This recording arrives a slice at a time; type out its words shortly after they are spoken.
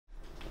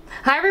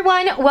Hi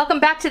everyone, welcome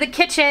back to the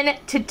kitchen.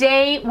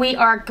 Today we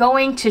are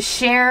going to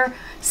share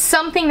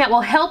something that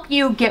will help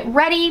you get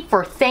ready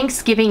for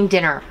Thanksgiving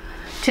dinner.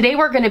 Today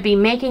we're going to be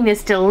making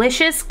this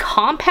delicious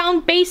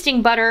compound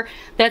basting butter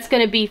that's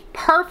going to be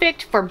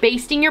perfect for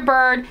basting your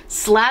bird,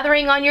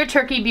 slathering on your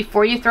turkey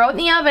before you throw it in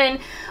the oven,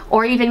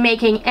 or even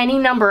making any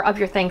number of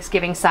your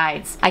Thanksgiving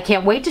sides. I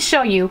can't wait to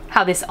show you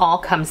how this all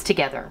comes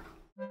together.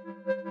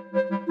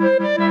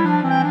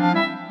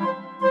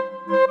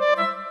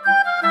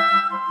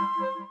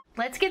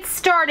 Let's get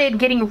started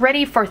getting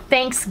ready for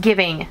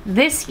Thanksgiving.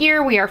 This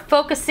year we are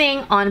focusing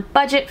on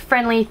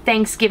budget-friendly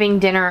Thanksgiving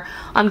dinner.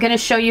 I'm going to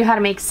show you how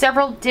to make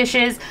several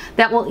dishes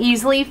that will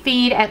easily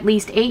feed at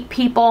least 8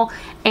 people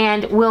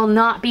and will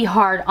not be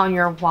hard on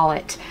your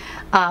wallet.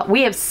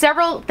 We have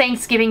several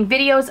Thanksgiving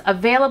videos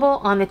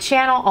available on the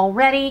channel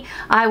already.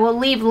 I will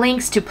leave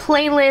links to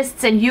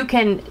playlists and you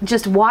can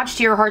just watch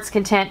to your heart's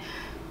content.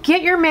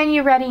 Get your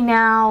menu ready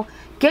now.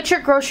 Get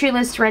your grocery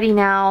list ready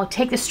now.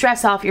 Take the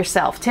stress off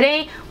yourself.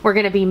 Today, we're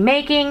going to be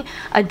making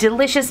a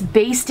delicious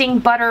basting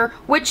butter,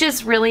 which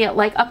is really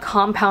like a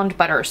compound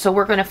butter. So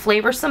we're going to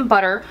flavor some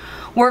butter.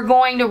 We're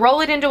going to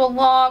roll it into a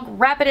log,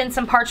 wrap it in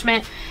some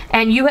parchment,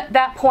 and you at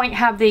that point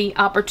have the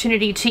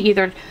opportunity to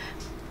either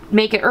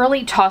make it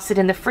early, toss it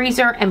in the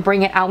freezer, and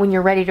bring it out when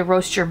you're ready to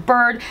roast your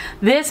bird.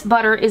 This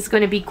butter is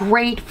going to be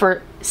great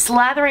for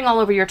slathering all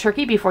over your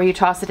turkey before you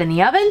toss it in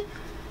the oven.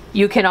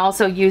 You can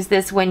also use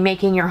this when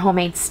making your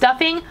homemade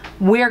stuffing.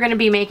 We're going to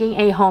be making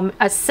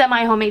a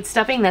semi-homemade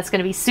stuffing that's going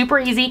to be super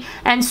easy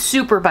and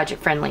super budget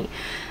friendly.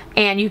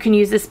 And you can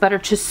use this butter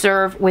to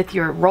serve with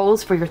your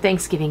rolls for your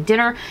Thanksgiving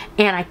dinner.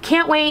 And I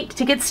can't wait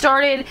to get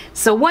started.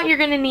 So what you're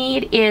going to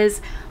need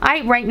is,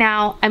 right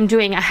now I'm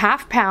doing a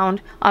 ½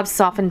 pound of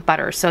softened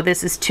butter. So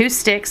this is 2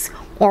 sticks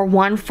or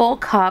 1 full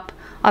cup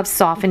of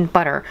softened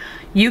butter.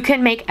 You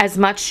can make as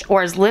much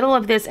or as little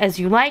of this as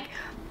you like,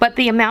 but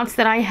the amounts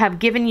that I have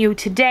given you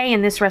today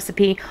in this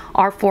recipe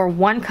are for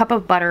 1 cup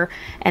of butter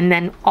and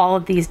then all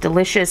of these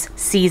delicious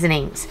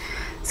seasonings.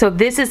 So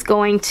this is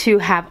going to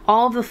have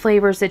all of the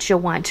flavors that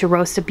you'll want to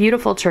roast a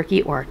beautiful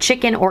turkey or a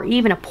chicken or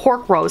even a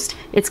pork roast.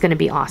 It's going to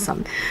be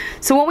awesome.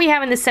 So what we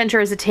have in the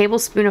center is a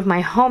tablespoon of my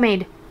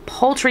homemade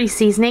poultry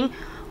seasoning.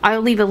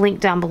 I'll leave a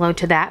link down below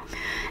to that.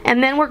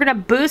 And then we're going to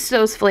boost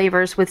those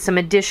flavors with some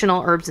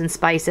additional herbs and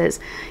spices.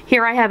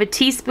 Here I have a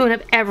teaspoon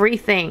of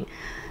everything.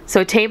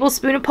 So a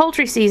tablespoon of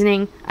poultry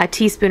seasoning, a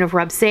teaspoon of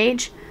rubbed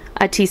sage,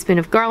 a teaspoon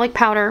of garlic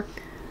powder,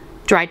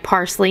 dried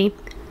parsley,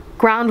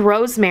 ground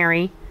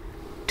rosemary,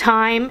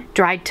 thyme,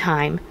 dried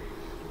thyme,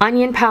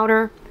 onion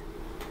powder,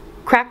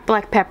 cracked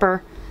black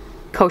pepper,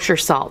 kosher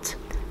salt.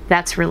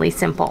 That's really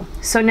simple.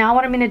 So now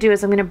what I'm going to do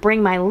is I'm going to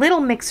bring my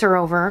little mixer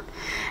over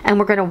and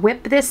we're going to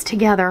whip this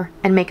together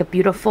and make a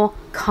beautiful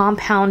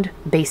compound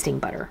basting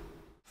butter.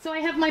 So I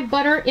have my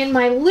butter in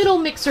my little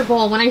mixer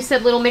bowl. When I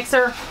said little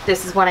mixer,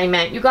 this is what I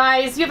meant. You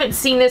guys, you haven't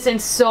seen this in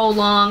so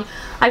long.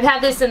 I've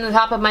had this in the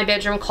top of my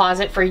bedroom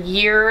closet for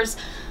years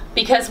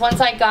because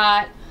once I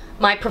got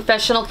my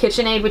professional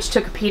KitchenAid, which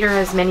took a Peter,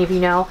 as many of you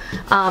know,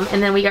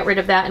 and then we got rid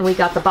of that and we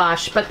got the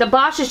Bosch. But the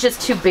Bosch is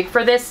just too big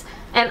for this,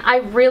 and I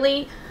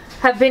really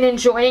have been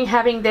enjoying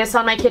having this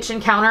on my kitchen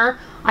counter.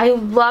 I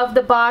love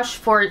the Bosch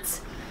for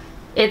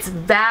its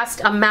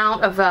vast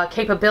amount of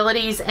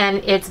capabilities and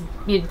its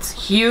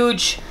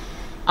huge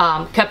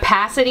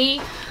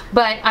capacity,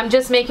 but I'm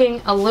just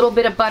making a little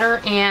bit of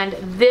butter and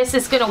this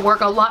is going to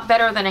work a lot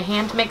better than a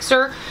hand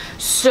mixer,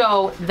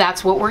 so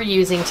that's what we're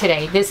using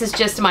today. This is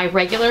just my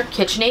regular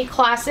KitchenAid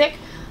Classic.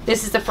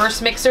 This is the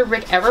first mixer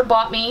Rick ever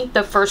bought me,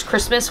 the first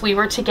Christmas we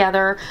were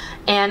together,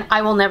 and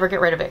I will never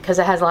get rid of it because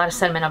it has a lot of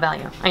sentimental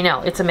value. I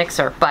know, it's a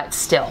mixer, but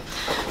still.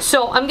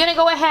 So I'm going to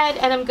go ahead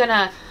and I'm going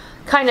to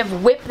kind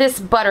of whip this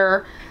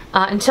butter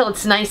until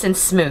it's nice and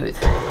smooth.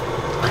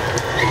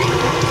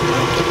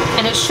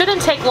 And it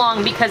shouldn't take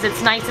long because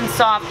it's nice and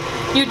soft.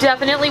 You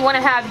definitely want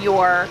to have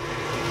your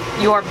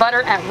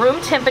butter at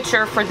room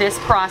temperature for this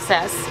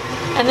process.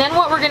 And then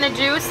what we're going to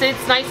do, so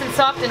it's nice and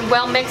soft and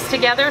well mixed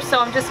together, so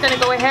I'm just going to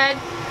go ahead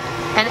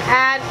and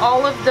add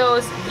all of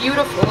those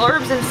beautiful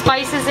herbs and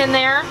spices in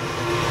there.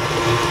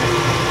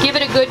 Give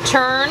it a good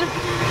turn.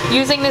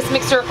 Using this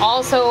mixer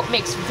also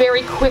makes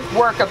very quick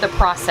work of the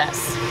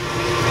process.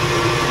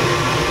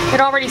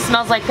 It already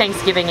smells like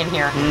Thanksgiving in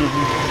here.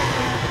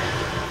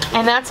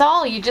 And that's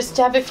all. You just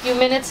have a few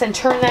minutes and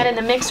turn that in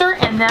the mixer,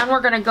 and then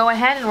we're going to go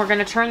ahead and we're going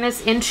to turn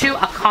this into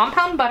a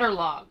compound butter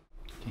log.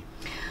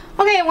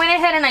 Okay, I went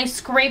ahead and I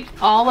scraped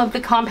all of the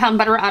compound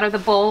butter out of the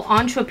bowl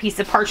onto a piece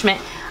of parchment.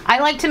 I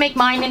like to make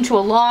mine into a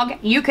log.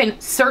 You can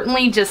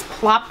certainly just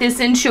plop this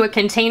into a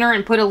container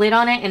and put a lid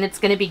on it and it's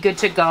going to be good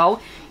to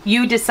go.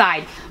 You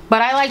decide.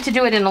 But I like to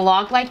do it in a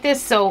log like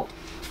this, so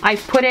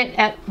I've put it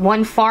at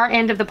one far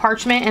end of the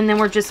parchment, and then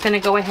we're just going to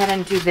go ahead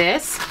and do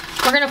this.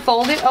 We're going to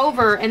fold it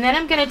over, and then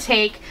I'm going to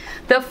take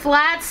the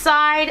flat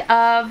side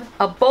of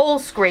a bowl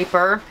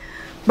scraper,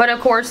 but of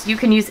course you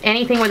can use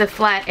anything with a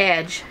flat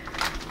edge.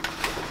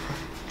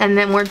 And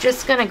then we're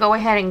just going to go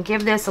ahead and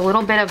give this a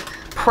little bit of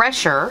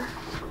pressure.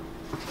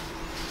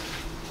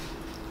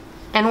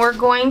 And we're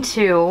going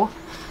to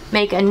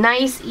make a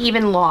nice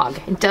even log.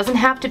 It doesn't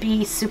have to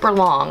be super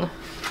long.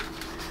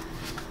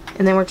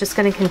 And then we're just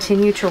going to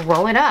continue to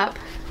roll it up.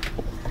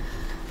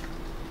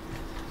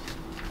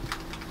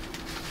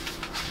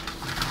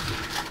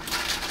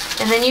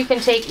 And then you can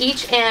take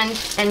each end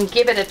and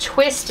give it a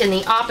twist in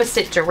the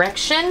opposite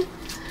direction.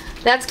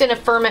 That's going to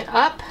firm it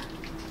up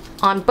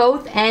on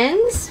both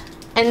ends.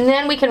 And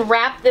then we can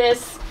wrap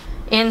this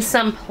in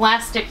some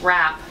plastic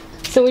wrap.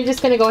 So we're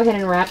just going to go ahead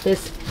and wrap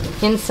this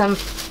in some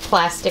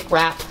plastic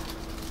wrap.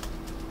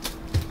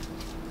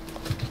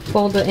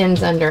 Fold the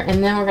ends under,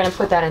 and then we're going to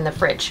put that in the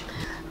fridge.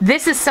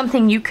 This is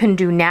something you can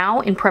do now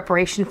in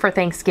preparation for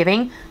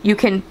Thanksgiving. You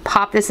can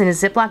pop this in a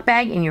Ziploc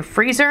bag in your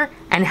freezer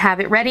and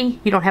have it ready.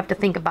 You don't have to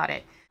think about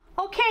it.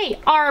 Okay,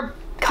 our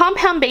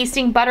compound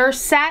basting butter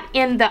sat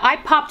in the, I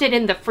popped it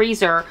in the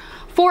freezer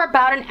for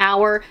about an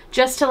hour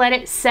just to let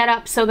it set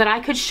up so that I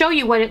could show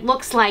you what it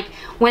looks like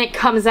when it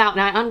comes out.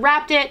 And I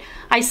unwrapped it,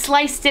 I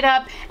sliced it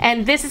up,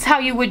 and this is how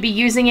you would be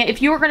using it.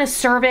 If you were gonna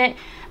serve it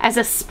as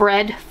a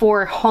spread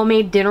for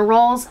homemade dinner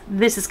rolls,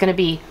 this is gonna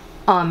be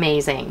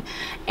amazing.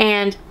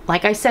 And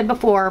like I said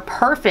before,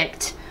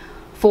 perfect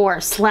for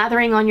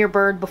slathering on your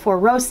bird before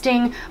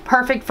roasting,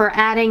 perfect for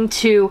adding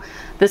to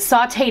the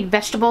sauteed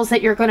vegetables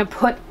that you're gonna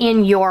put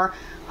in your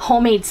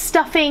homemade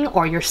stuffing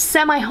or your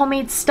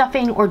semi-homemade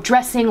stuffing or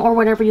dressing or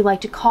whatever you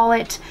like to call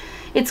it.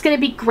 It's gonna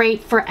be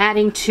great for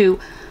adding to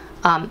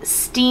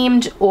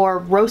steamed or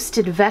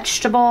roasted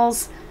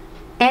vegetables.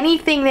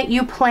 Anything that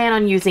you plan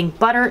on using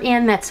butter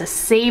in that's a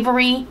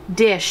savory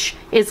dish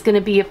is going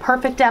to be a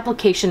perfect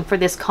application for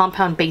this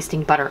compound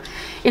basting butter.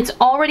 It's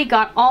already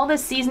got all the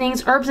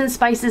seasonings, herbs, and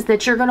spices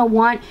that you're going to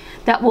want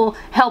that will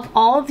help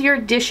all of your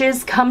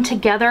dishes come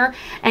together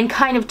and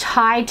kind of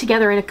tie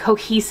together in a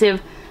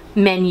cohesive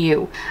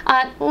menu.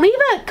 Leave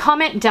a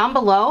comment down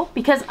below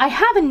because I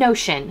have a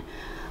notion.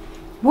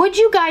 Would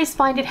you guys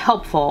find it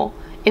helpful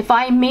if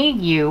I made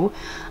you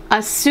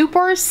a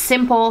super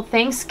simple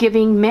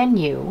Thanksgiving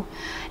menu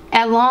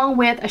along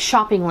with a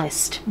shopping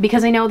list?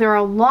 Because I know there are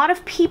a lot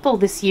of people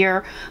this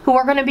year who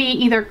are going to be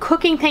either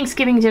cooking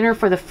Thanksgiving dinner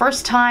for the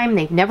first time,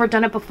 they've never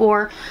done it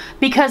before,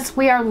 because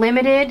we are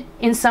limited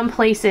in some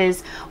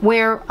places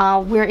where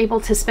we're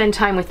able to spend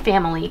time with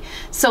family.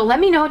 So let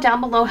me know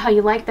down below how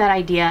you like that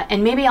idea,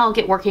 and maybe I'll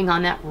get working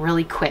on that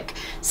really quick.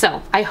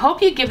 So I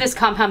hope you give this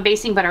compound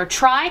basting butter a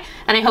try,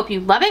 and I hope you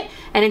love it.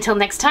 And until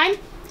next time,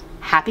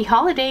 happy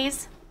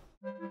holidays.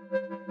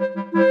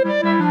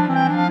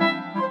 Thank you.